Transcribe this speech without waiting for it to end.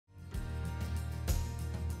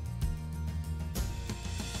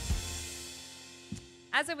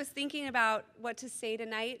As I was thinking about what to say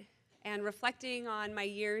tonight and reflecting on my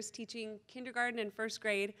years teaching kindergarten and first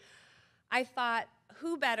grade, I thought,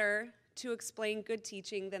 who better to explain good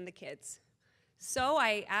teaching than the kids? So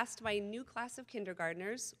I asked my new class of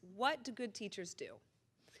kindergartners, what do good teachers do?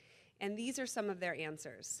 And these are some of their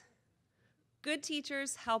answers. Good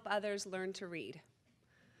teachers help others learn to read.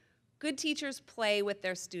 Good teachers play with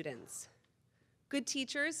their students. Good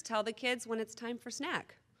teachers tell the kids when it's time for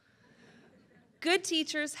snack. Good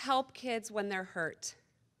teachers help kids when they're hurt.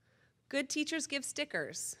 Good teachers give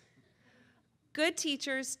stickers. Good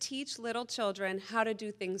teachers teach little children how to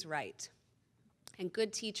do things right. And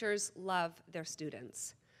good teachers love their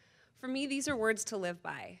students. For me, these are words to live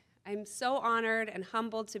by. I'm so honored and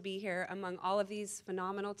humbled to be here among all of these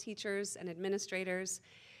phenomenal teachers and administrators,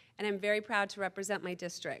 and I'm very proud to represent my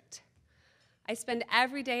district. I spend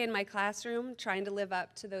every day in my classroom trying to live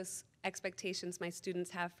up to those expectations my students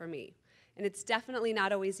have for me. And it's definitely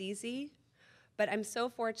not always easy, but I'm so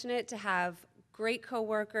fortunate to have great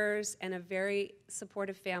coworkers and a very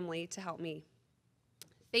supportive family to help me.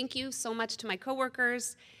 Thank you so much to my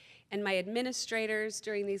coworkers and my administrators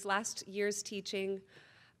during these last years teaching.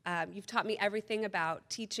 You've taught me everything about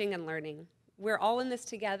teaching and learning. We're all in this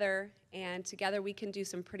together, and together we can do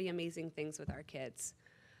some pretty amazing things with our kids.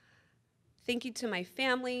 Thank you to my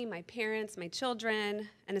family, my parents, my children,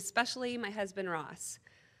 and especially my husband, Ross.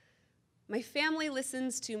 My family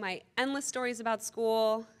listens to my endless stories about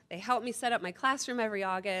school. They help me set up my classroom every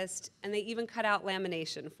August, and they even cut out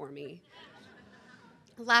lamination for me.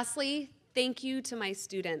 Lastly, thank you to my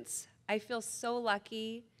students. I feel so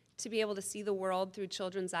lucky to be able to see the world through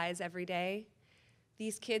children's eyes every day.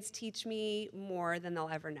 These kids teach me more than they'll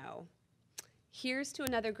ever know. Here's to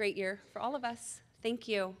another great year for all of us. Thank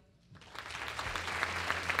you.